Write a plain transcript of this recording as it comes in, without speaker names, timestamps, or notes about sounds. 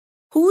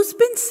Who's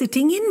been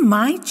sitting in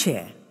my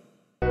chair?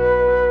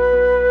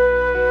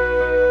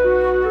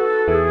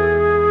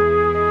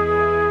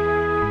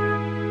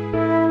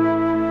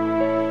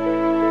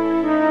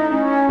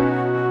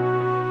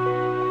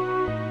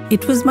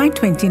 It was my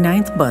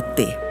 29th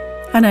birthday,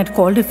 and I'd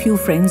called a few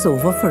friends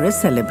over for a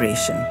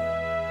celebration.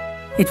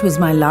 It was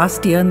my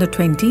last year in the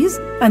 20s,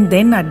 and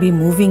then I'd be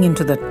moving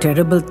into the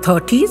terrible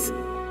 30s,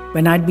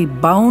 when I'd be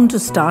bound to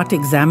start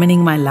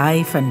examining my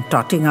life and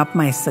totting up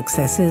my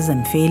successes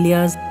and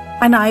failures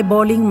and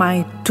eyeballing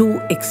my "to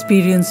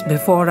experience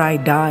before I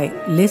die"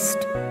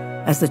 list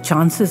as the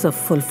chances of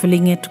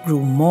fulfilling it grew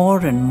more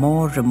and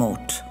more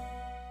remote.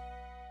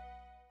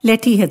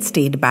 Letty had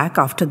stayed back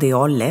after they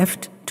all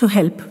left to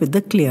help with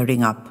the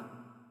clearing up.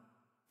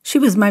 She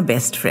was my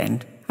best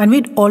friend, and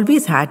we'd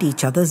always had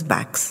each other's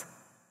backs.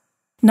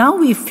 Now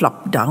we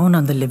flopped down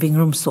on the living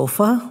room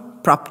sofa,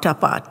 propped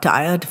up our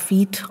tired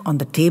feet on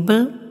the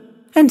table,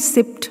 and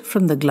sipped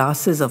from the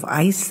glasses of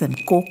ice and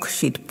Coke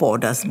she'd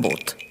poured us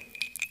both.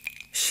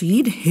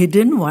 She'd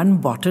hidden one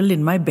bottle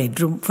in my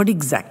bedroom for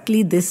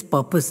exactly this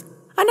purpose,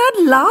 and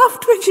I'd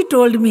laughed when she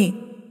told me.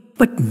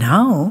 But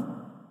now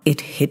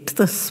it hit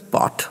the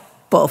spot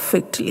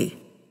perfectly.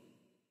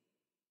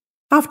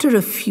 After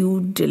a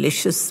few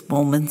delicious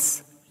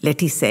moments,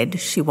 Letty said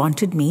she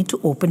wanted me to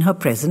open her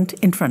present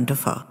in front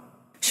of her.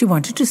 She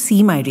wanted to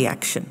see my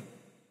reaction.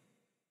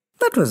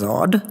 That was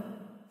odd,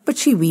 but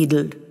she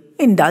wheedled,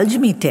 "Indulge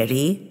me,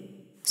 Terry."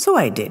 So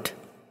I did.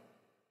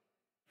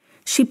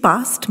 She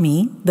passed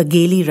me the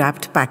gaily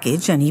wrapped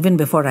package, and even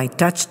before I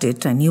touched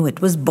it, I knew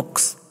it was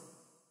books.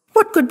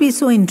 What could be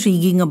so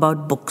intriguing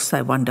about books,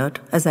 I wondered,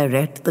 as I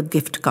read the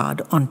gift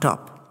card on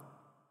top.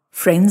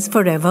 Friends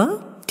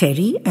forever,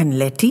 Terry and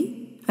Letty,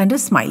 and a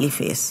smiley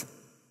face.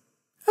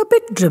 A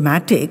bit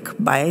dramatic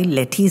by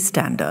Letty's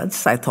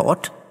standards, I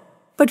thought,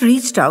 but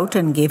reached out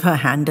and gave her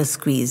hand a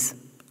squeeze.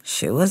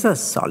 She was a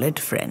solid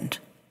friend.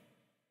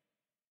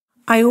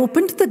 I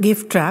opened the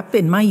gift wrap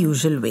in my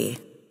usual way,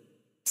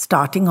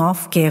 starting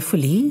off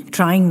carefully,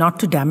 trying not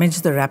to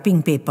damage the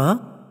wrapping paper,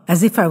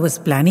 as if I was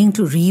planning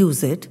to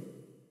reuse it,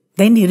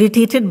 then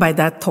irritated by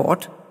that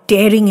thought,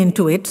 tearing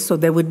into it so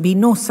there would be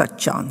no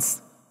such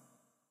chance.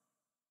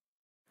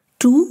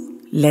 2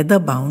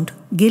 leather-bound,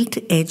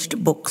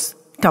 gilt-edged books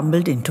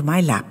tumbled into my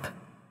lap.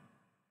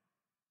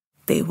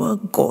 They were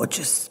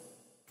gorgeous,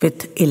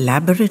 with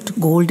elaborate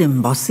gold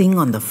embossing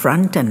on the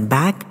front and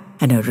back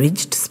and a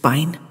ridged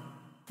spine.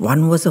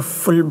 One was a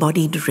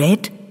full-bodied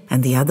red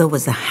and the other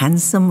was a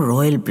handsome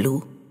royal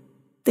blue.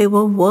 They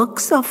were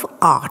works of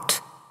art,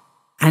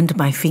 and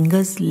my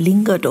fingers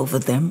lingered over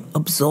them,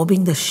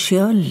 absorbing the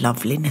sheer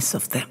loveliness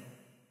of them.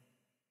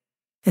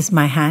 As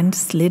my hand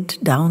slid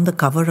down the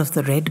cover of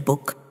the red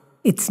book,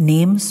 its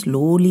name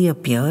slowly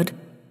appeared,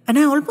 and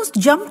I almost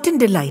jumped in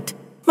delight.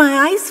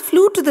 My eyes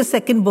flew to the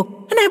second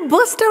book, and I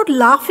burst out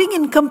laughing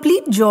in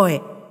complete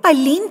joy. I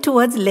leaned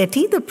towards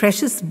Letty, the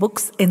precious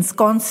books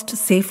ensconced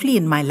safely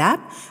in my lap,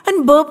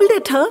 and burbled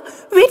at her,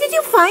 "Where did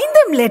you find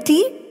them,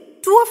 Letty?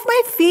 2 of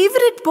my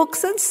favorite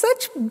books, and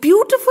such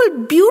beautiful,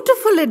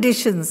 beautiful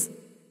editions."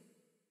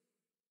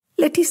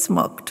 Letty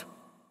smirked.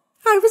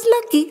 I was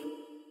lucky.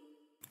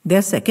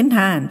 "They're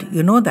second-hand,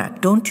 you know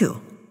that, don't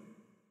you?"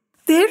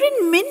 "They're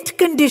in mint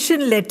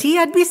condition, Letty.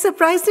 I'd be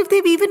surprised if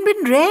they've even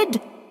been read.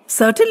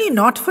 Certainly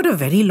not for a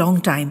very long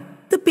time.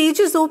 The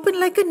pages open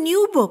like a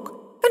new book.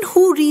 And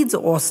who reads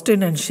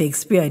Austen and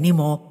Shakespeare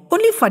anymore?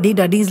 Only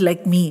fuddy-duddies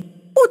like me."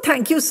 "Oh,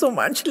 thank you so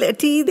much,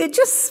 Letty. They're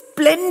just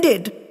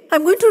splendid.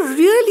 I'm going to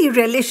really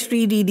relish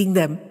rereading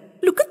them.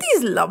 Look at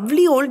these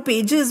lovely old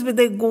pages with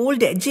their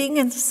gold edging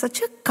and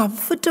such a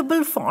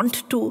comfortable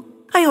font too.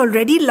 I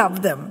already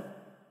love them."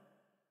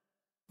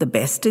 "The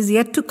best is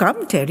yet to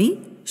come, Terry,"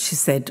 she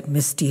said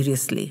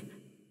mysteriously.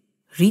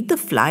 "Read the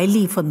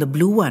flyleaf on the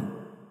blue one."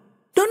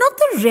 "No, not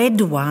the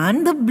red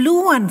one, the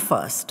blue one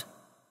first."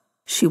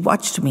 She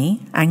watched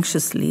me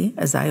anxiously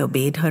as I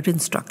obeyed her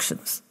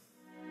instructions.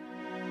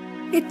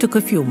 It took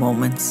a few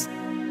moments.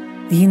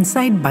 The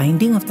inside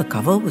binding of the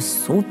cover was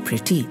so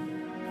pretty,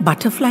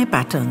 butterfly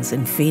patterns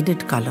in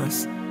faded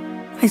colors.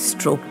 I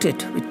stroked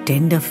it with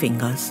tender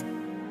fingers.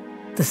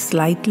 The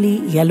slightly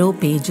yellow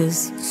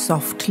pages,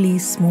 softly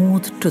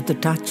smoothed to the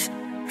touch,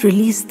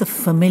 released the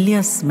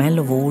familiar smell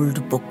of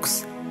old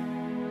books.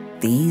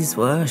 These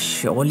were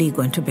surely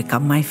going to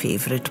become my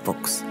favorite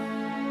books.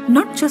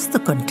 Not just the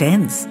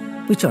contents,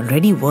 which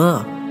already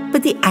were,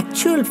 but the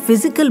actual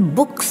physical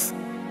books.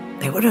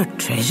 They were a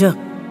treasure.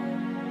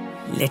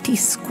 Letty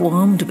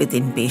squirmed with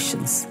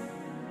impatience.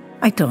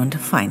 I turned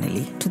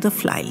finally to the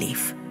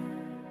flyleaf.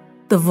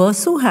 The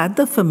verso had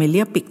the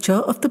familiar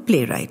picture of the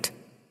playwright,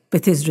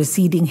 with his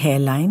receding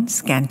hairline,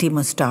 scanty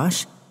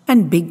moustache,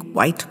 and big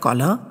white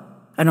collar,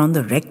 and on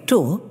the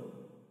recto,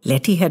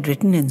 Letty had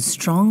written in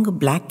strong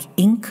black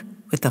ink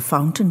with a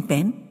fountain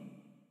pen,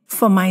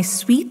 "For my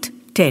sweet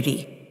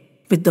Terry,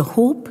 with the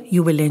hope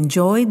you will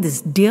enjoy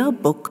this dear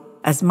book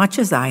as much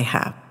as I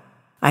have,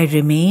 I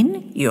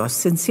remain your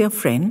sincere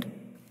friend,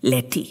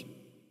 Letty."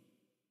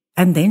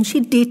 And then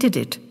she dated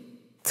it,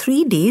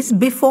 3 days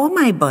before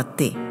my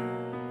birthday.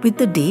 with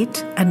the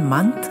date and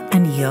month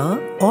and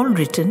year all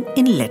written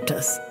in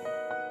letters.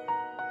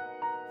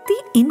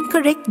 The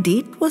incorrect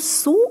date was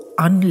so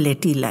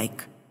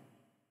un-Letty-like.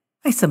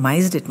 I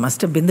surmised it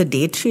must have been the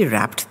date she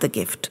wrapped the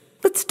gift,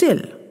 but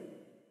still.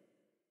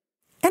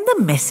 And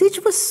the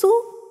message was so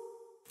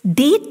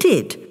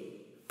dated,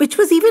 which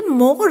was even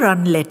more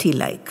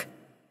un-Letty-like.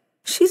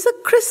 She's a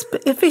crisp,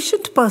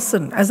 efficient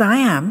person, as I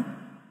am.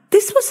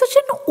 This was such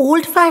an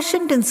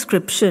old-fashioned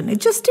inscription. It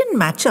just didn't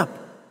match up.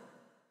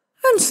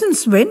 And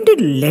since when did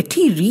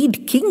Letty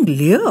read King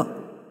Lear?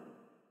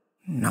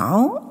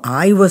 Now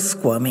I was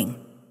squirming.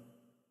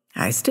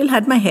 I still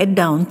had my head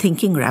down,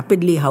 thinking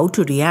rapidly how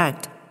to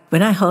react,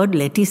 when I heard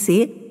Letty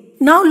say,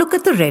 "Now look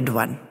at the red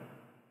one."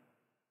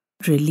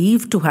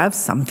 Relieved to have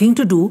something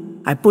to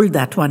do, I pulled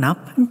that one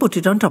up and put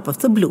it on top of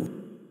the blue.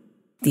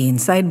 The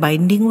inside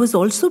binding was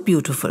also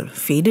beautiful,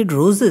 faded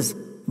roses,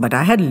 but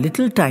I had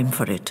little time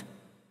for it.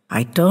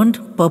 I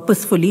turned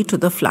purposefully to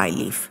the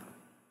flyleaf.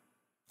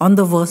 On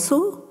the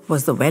verso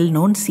was the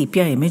well-known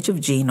sepia image of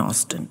Jane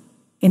Austen,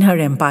 in her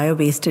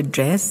empire-waisted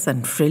dress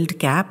and frilled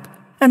cap,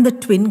 and the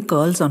twin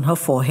curls on her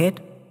forehead,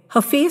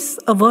 her face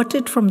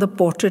averted from the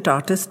portrait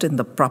artist in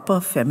the proper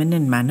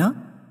feminine manner,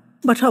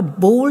 but her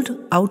bold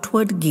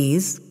outward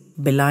gaze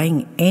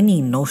belying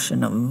any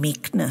notion of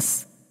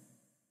meekness.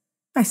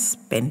 I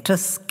spent a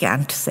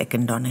scant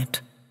second on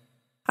it.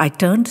 I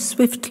turned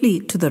swiftly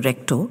to the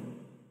recto,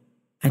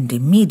 and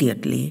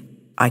immediately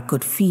I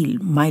could feel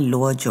my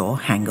lower jaw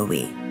hang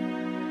away.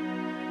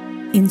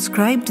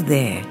 Inscribed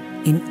there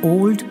in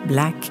old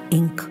black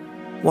ink,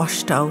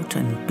 washed out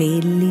and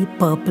palely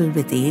purple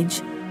with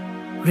age,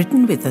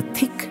 written with a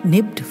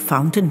thick-nibbed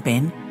fountain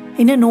pen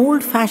in an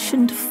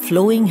old-fashioned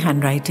flowing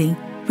handwriting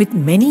with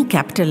many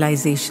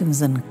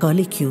capitalizations and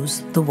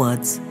curlicues, the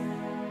words,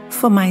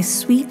 "For my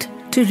sweet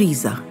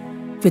Teresa,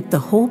 with the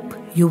hope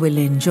you will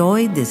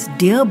enjoy this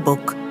dear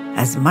book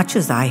as much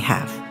as I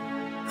have.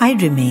 I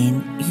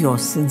remain your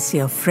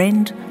sincere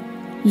friend,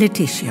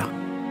 Letitia."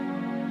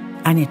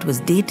 And it was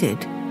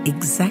dated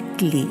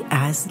exactly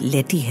as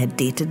Letty had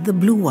dated the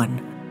blue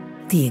one,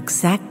 the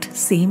exact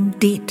same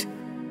date.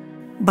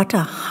 But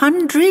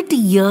 100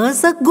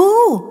 years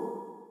ago!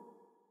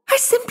 I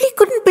simply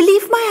couldn't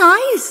believe my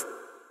eyes.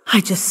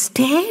 I just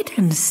stared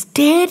and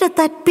stared at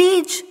that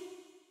page.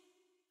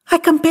 I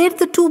compared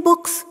the two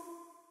books.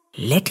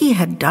 Letty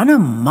had done a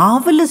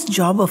marvelous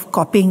job of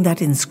copying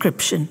that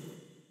inscription.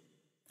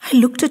 I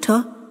looked at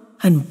her,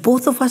 and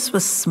both of us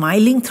were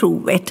smiling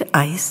through wet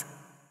eyes.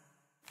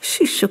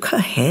 She shook her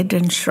head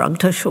and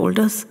shrugged her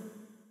shoulders.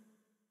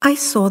 I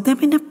saw them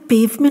in a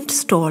pavement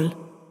stall.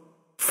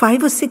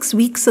 5 or 6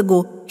 weeks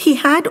ago, he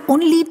had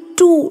only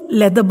 2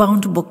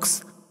 leather-bound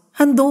books,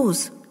 and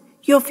those,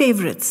 your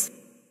favorites.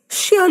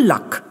 Sheer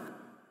luck.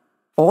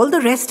 All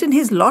the rest in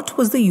his lot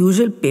was the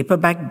usual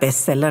paperback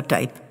bestseller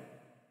type.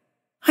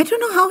 I don't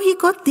know how he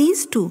got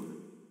these 2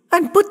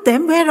 and put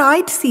them where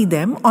I'd see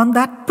them on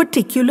that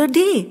particular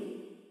day.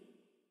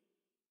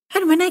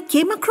 And when I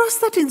came across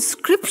that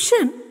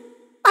inscription,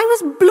 I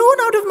was blown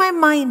out of my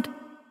mind.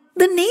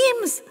 The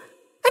names.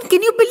 And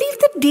can you believe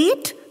the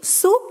date?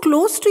 So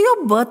close to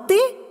your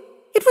birthday?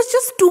 It was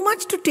just too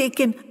much to take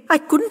in. I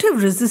couldn't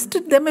have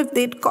resisted them if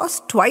they'd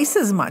cost twice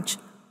as much.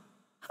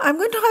 I'm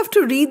going to have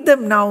to read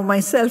them now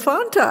myself,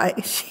 aren't I?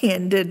 She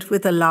ended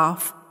with a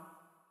laugh.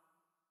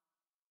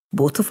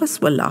 Both of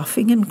us were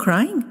laughing and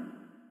crying.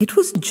 It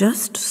was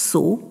just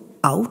so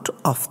out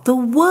of the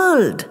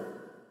world.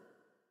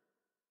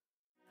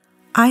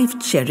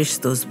 I've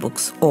cherished those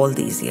books all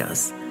these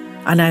years,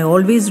 and I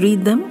always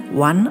read them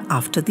one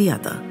after the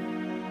other.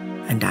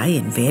 And I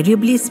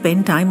invariably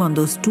spend time on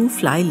those 2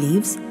 fly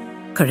leaves,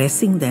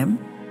 caressing them,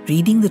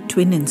 reading the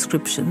twin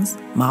inscriptions,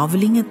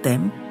 marveling at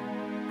them,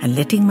 and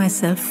letting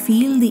myself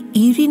feel the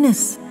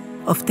eeriness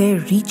of their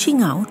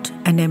reaching out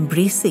and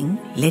embracing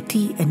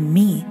Letty and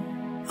me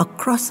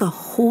across a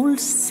whole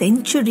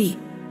century.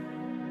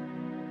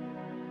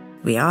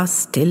 We are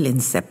still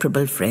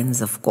inseparable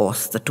friends, of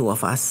course, the 2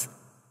 of us.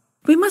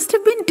 We must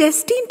have been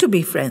destined to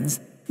be friends.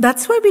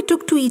 That's why we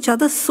took to each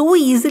other so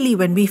easily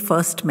when we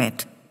first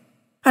met.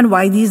 And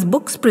why these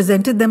books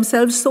presented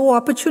themselves so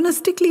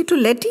opportunistically to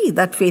Letty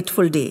that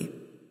fateful day.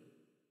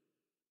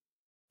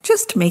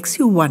 Just makes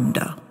you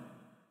wonder,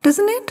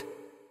 doesn't it?